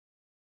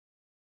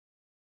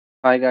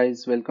Hi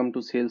guys, welcome to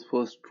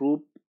Salesforce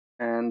Troop,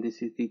 and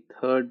this is the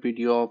third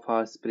video of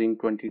our Spring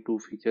 22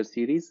 feature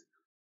series.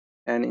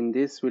 And in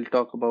this we'll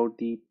talk about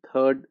the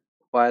third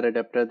wire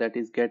adapter, that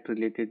is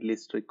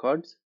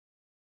getRelatedListRecords.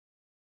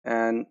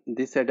 And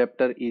this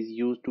adapter is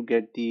used to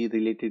get the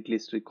related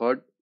list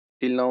record.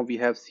 Till now we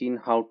have seen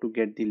how to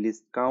get the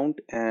list count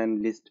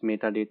and list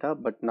metadata,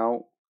 but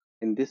now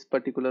in this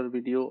particular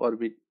video or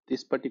with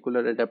this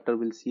particular adapter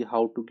we'll see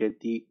how to get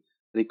the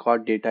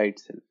record data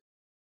itself.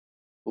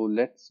 So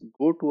let's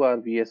go to our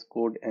VS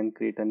Code and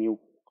create a new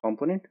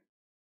component.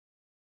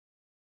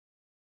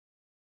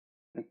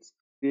 Let's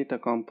create a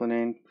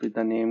component with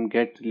the name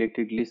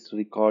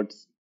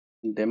getRelatedListRecords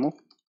demo.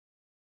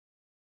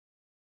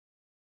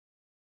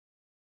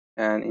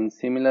 And in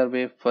similar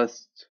way,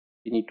 first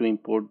we need to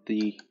import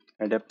the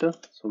adapter.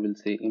 So we'll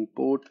say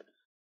import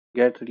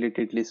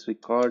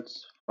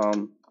getRelatedListRecords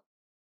from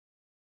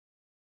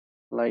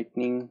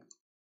Lightning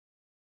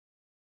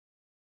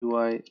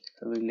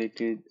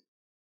uiRelatedListApi.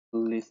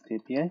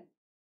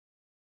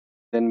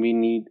 Then we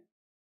need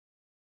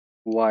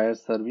wire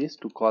service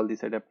to call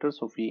this adapter.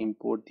 So we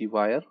import the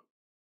wire,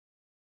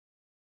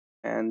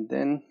 and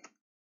then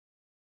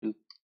we'll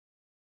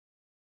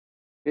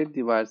create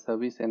the wire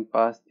service and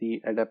pass the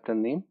adapter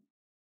name.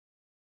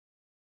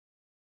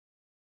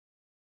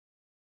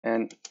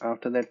 And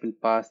after that we'll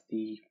pass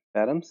the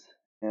params,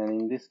 and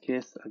in this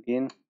case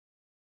again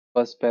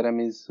first param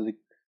is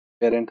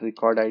parent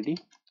record ID,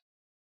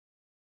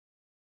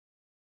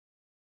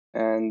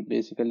 and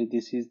basically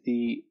this is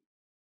the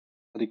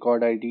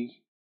record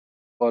ID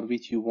for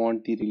which you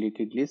want the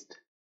related list.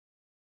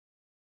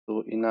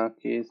 So in our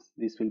case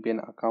this will be an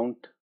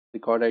account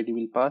record ID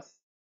will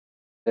pass.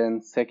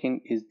 Then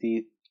second is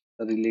the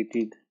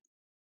related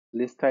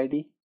list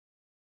ID,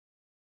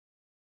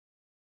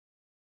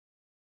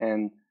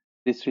 and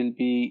this will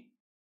be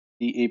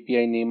the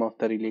API name of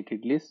the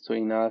related list. So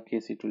in our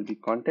case it will be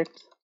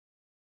contacts,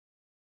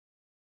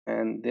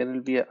 and there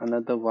will be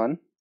another one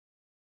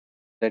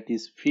that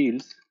is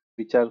fields,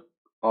 which are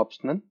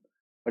optional,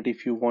 but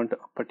if you want a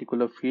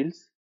particular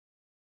fields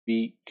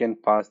we can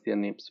pass their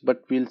names,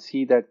 but we'll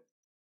see that.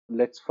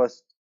 Let's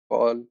first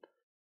call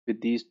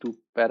with these two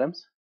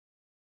params,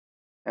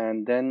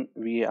 and then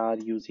we are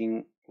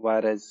using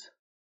wire as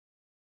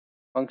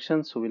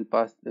function. So we'll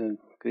pass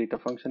create a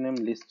function name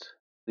list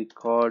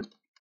records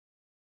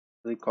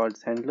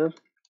handler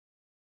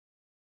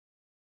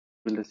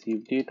will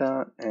receive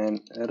data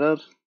and error,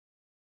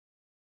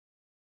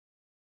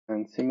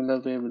 and similar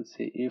way we'll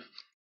say if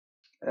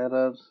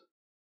error,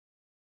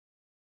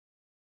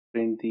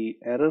 print the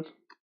error,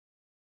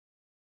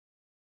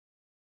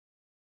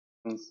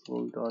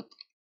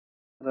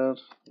 console.error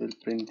will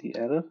print the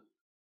error,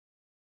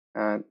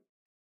 and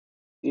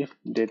if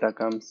data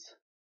comes,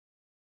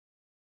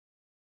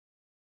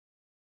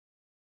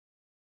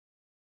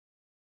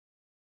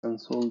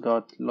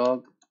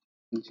 console.log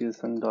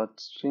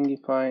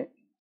json.stringify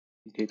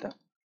data.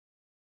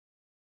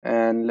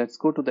 And let's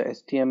go to the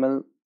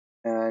HTML,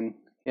 and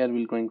here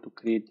we're going to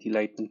create the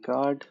lightning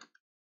card.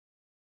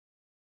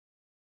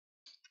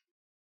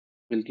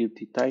 We'll give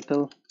the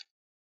title,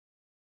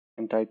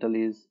 and title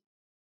is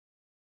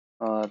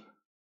our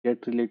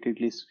get related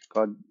list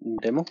record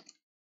demo,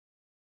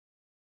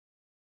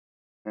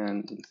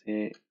 and we'll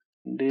say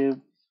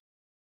div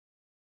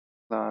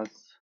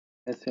class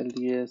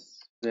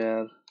slds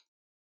where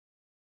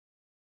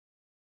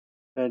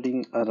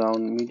padding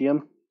around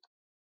medium,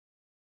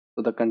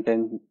 so the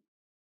content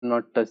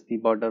not touch the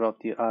border of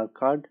the R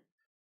card,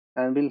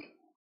 and we'll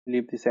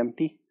leave this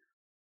empty.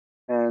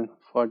 And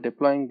for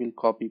deploying we'll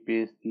copy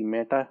paste the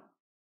meta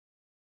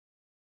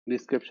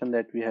description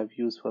that we have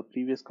used for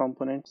previous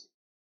components.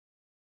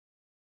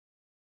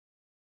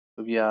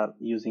 So we are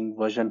using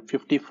version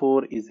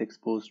 54 is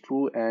exposed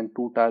true, and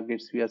 2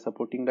 targets we are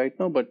supporting right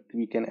now, but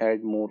we can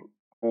add more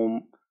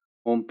home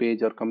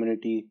page or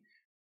community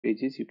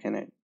pages you can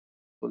add.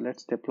 So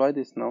let's deploy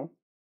this now,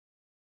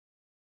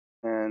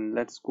 and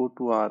let's go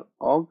to our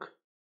org,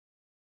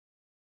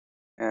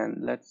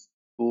 and let's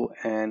go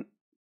and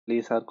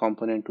place our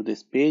component to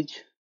this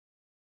page,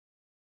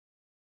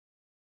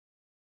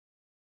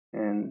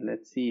 and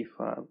let's see if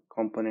our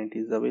component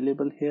is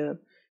available here.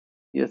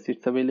 Yes,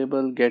 it's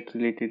available, get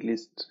related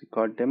list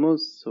record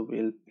demos. So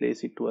we'll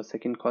place it to a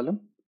second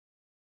column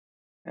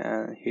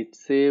and hit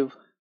save,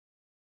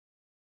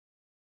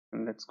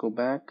 and let's go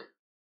back.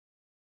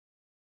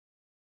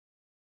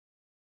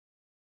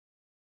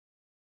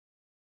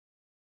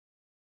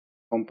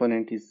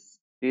 Component is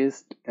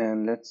placed,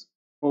 and let's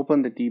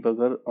open the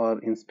debugger or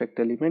inspect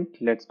element.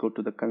 Let's go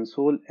to the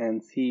console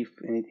and see if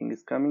anything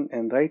is coming,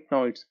 and right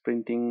now it's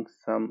printing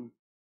some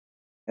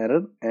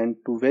error. And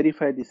to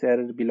verify this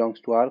error belongs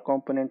to our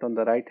component, on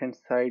the right hand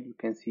side you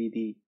can see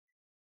the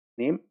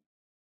name,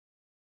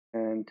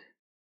 and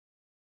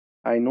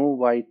I know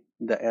why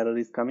the error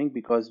is coming,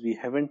 because we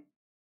haven't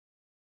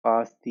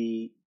passed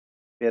the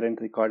parent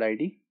record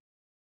ID.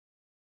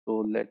 So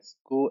let's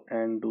go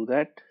and do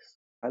that.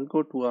 I'll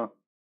go to a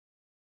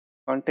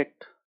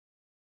contact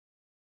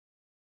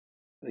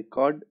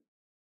record,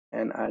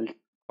 and I'll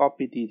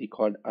copy the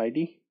record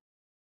ID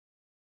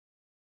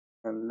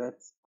and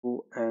let's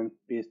go and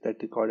paste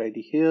that record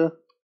ID here.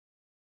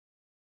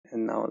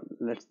 And now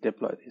let's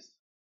deploy this.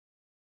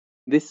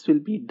 This will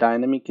be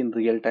dynamic in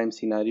real-time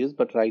scenarios,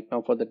 but right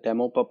now for the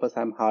demo purpose,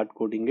 I'm hard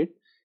coding it.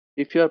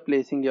 If you are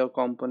placing your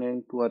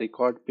component to a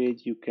record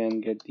page, you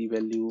can get the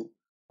value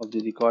of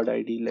the record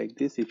ID like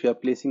this. If you are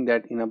placing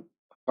that in a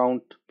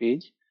account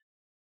page,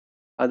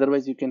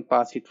 otherwise you can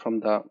pass it from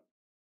the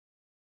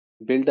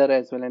builder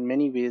as well, and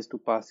many ways to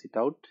pass it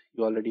out.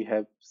 You already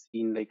have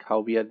seen like how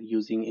we are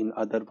using in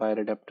other wire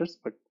adapters,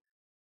 but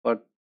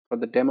for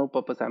the demo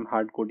purpose, I'm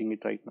hard coding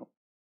it right now.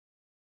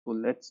 So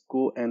let's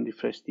go and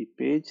refresh the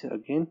page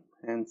again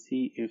and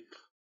see if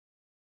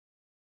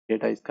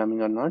data is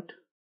coming or not.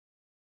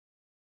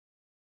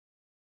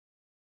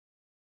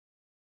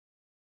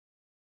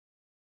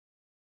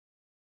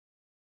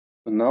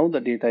 So now the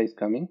data is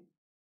coming,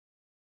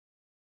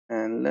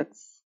 and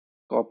let's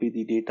copy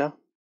the data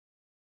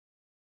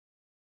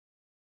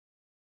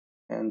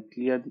and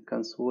clear the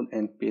console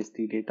and paste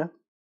the data.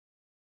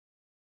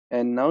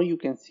 And now you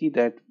can see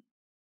that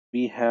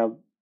we have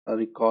a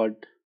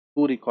record,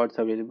 2 records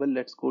available.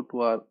 Let's go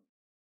to our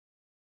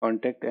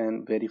contact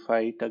and verify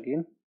it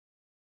again.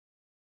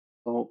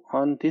 So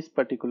on this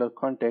particular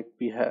contact,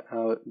 we have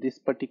this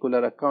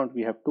particular account,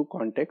 we have 2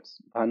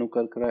 contacts, Bhanu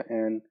Karkara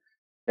and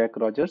Jack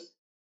Rogers.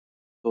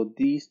 So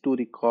these 2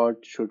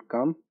 records should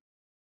come.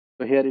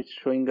 So here it's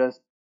showing us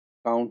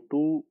count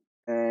 2,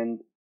 and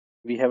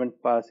we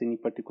haven't passed any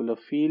particular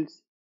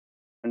fields.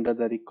 Under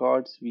the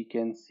records, we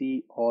can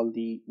see all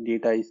the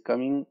data is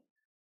coming,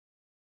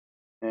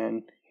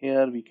 and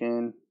here we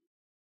can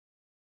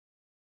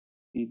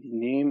see the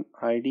name,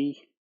 ID,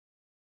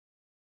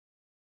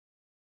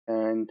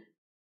 and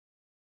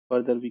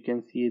further we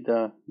can see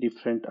the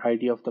different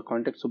ID of the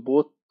contact. So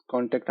both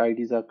contact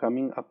IDs are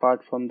coming.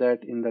 Apart from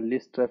that, in the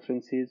list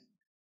references,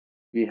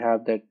 we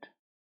have that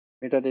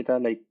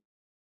metadata like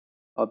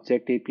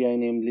object API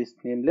name, list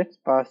name. Let's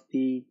pass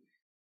the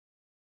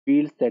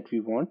fields that we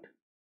want.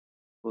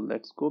 So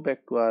let's go back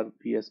to our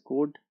VS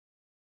Code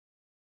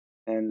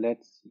and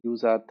let's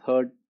use our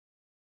third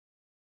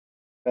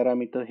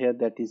parameter here,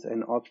 that is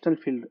an optional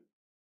field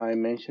I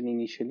mentioned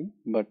initially,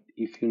 but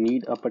if you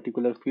need a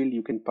particular field,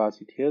 you can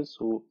pass it here.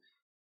 So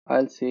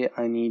I'll say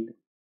I need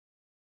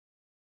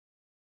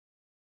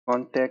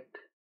contact.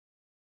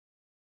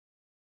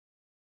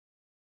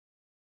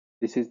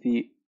 This is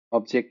the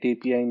object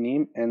API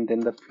name and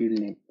then the field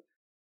name.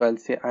 So I'll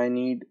say I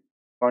need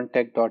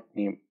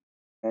contact.name,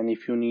 and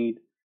if you need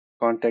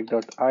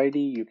contact.id,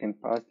 you can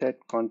pass that.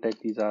 Contact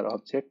is our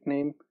object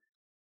name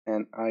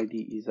and ID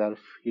is our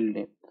field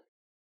name,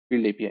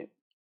 field API.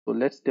 So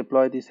let's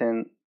deploy this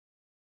and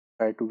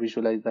try to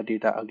visualize the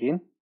data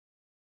again.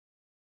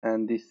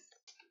 And this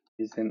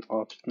is an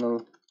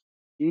optional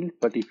field,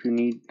 but if you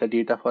need the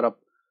data for a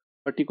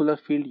particular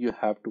field, you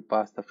have to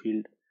pass the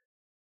field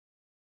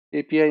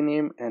API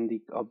name and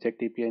the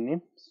object API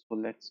name. So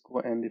let's go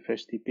and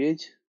refresh the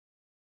page.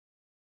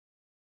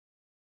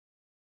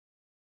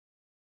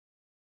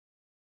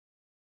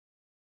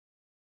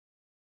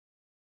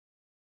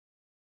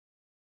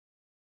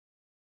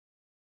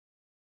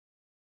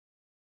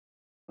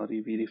 Sorry,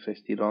 we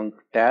refreshed the wrong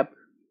tab.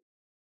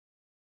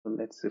 So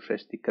let's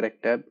refresh the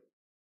correct tab.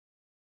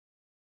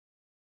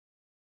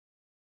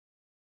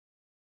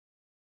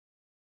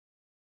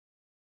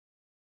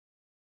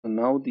 So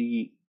now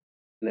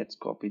let's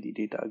copy the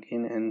data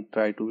again and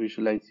try to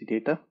visualize the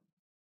data.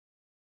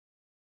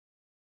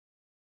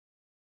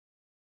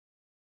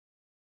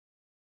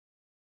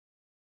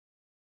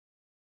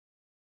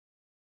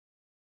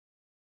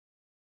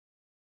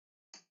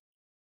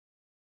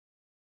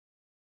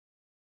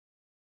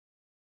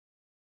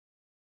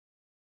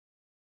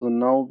 So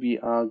now we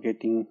are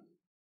getting,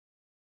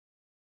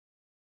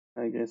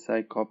 I guess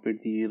I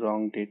copied the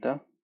wrong data.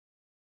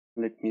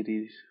 Let me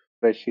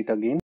refresh it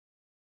again.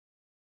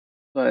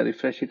 So I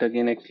refresh it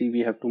again. Actually, we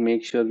have to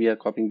make sure we are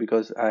copying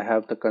because I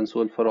have the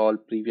console for all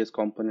previous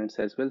components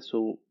as well.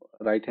 So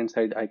right hand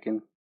side, I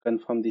can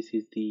confirm this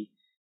is the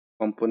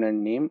component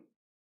name,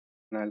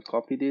 and I'll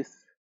copy this,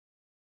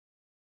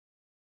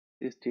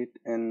 paste it,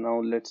 and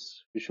now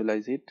let's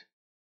visualize it.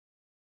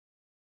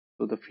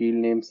 So the field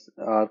names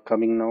are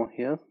coming now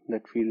here,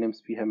 that field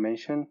names we have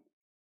mentioned.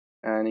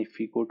 And if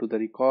we go to the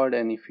record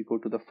and if we go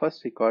to the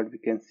first record, we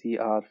can see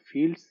our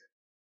fields,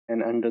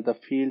 and under the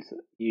fields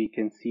we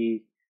can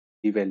see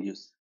the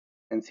values,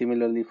 and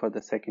similarly for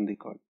the second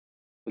record.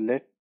 So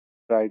let's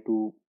try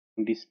to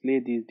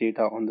display these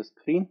data on the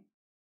screen.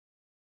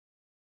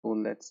 So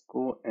let's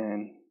go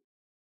and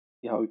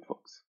see how it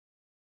works.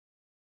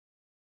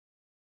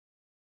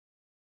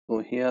 So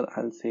here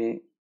I'll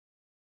say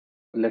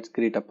let's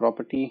create a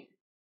property,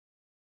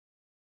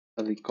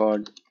 a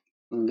record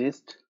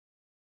list.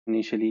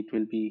 Initially it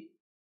will be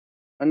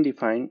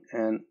undefined,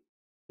 and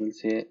we'll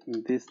say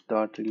this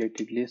dot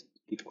related list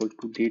equal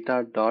to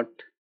data dot,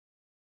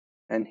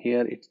 and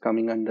here it's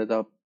coming under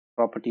the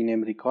property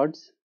name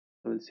records.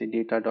 So we'll say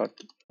data dot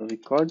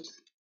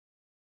records,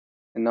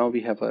 and now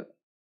we have a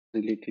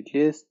related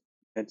list.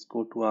 Let's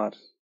go to our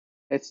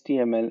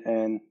HTML,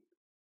 and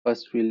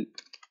first we'll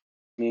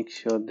make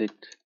sure that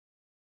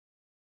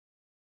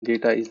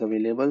data is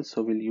available.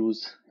 So we'll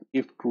use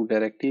if true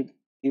directive.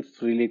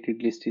 If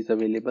related list is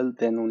available,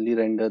 then only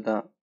render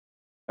the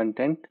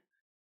content,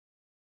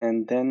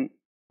 and then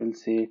we'll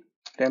say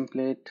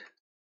template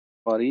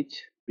for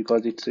each,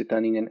 because it's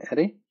returning an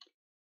array.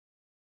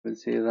 We'll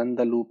say run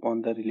the loop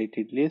on the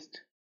related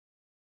list,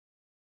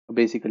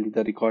 basically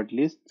the record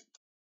list,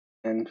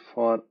 and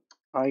for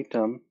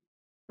item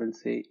we'll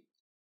say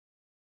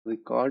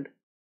record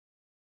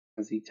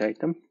as each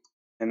item,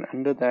 and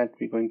under that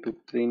we're going to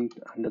print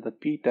under the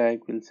p tag.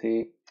 We'll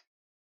say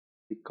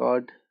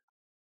record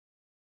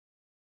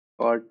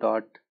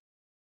dot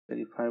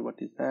verify.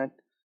 What is that?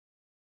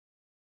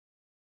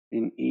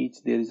 In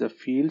each there is a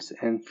fields,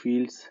 and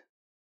fields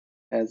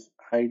as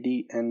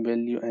id and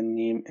value and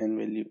name and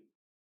value.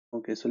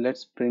 Okay, so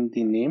let's print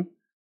the name.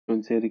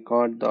 We'll say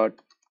record dot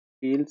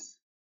fields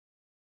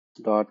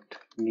dot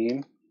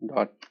name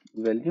dot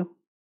value,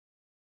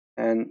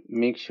 and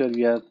make sure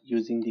we are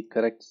using the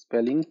correct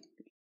spelling.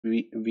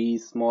 V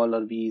is small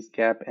or V is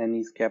cap, N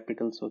is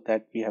capital, so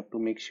that we have to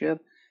make sure.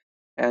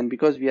 And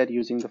because we are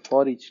using the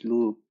for each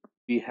loop,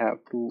 we have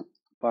to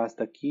pass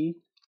the key.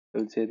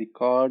 We'll say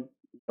record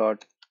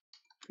dot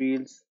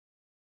fields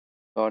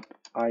dot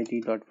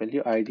id dot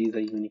value. Id is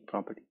a unique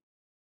property,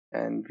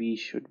 and V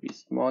should be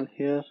small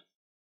here.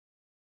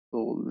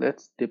 So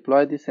let's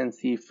deploy this and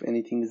see if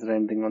anything is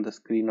rendering on the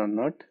screen or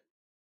not.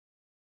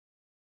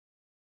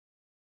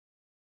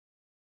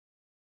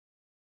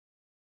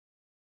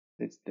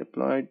 It's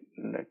deployed.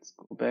 Let's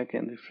go back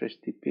and refresh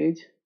the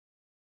page.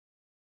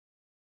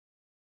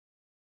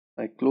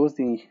 I close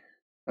the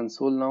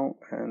console now,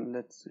 and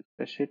let's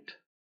refresh it.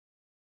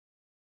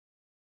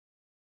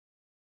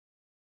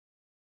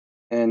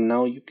 And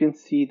now you can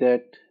see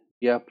that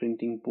we are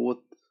printing both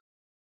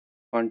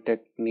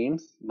contact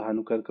names,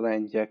 Bhanu Karkara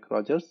and Jack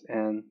Rogers.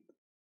 And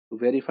to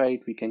verify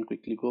it, we can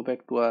quickly go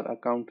back to our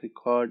account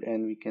record,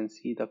 and we can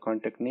see the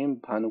contact name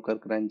Bhanu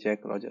Karkara and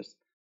Jack Rogers.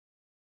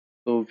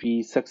 So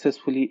we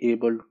successfully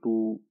able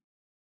to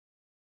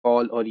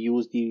call or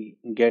use the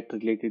get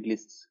related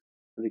lists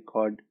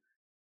record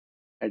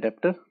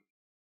adapter.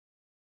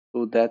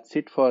 So that's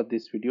it for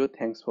this video.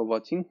 Thanks for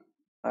watching.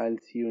 I'll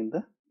see you in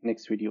the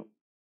next video.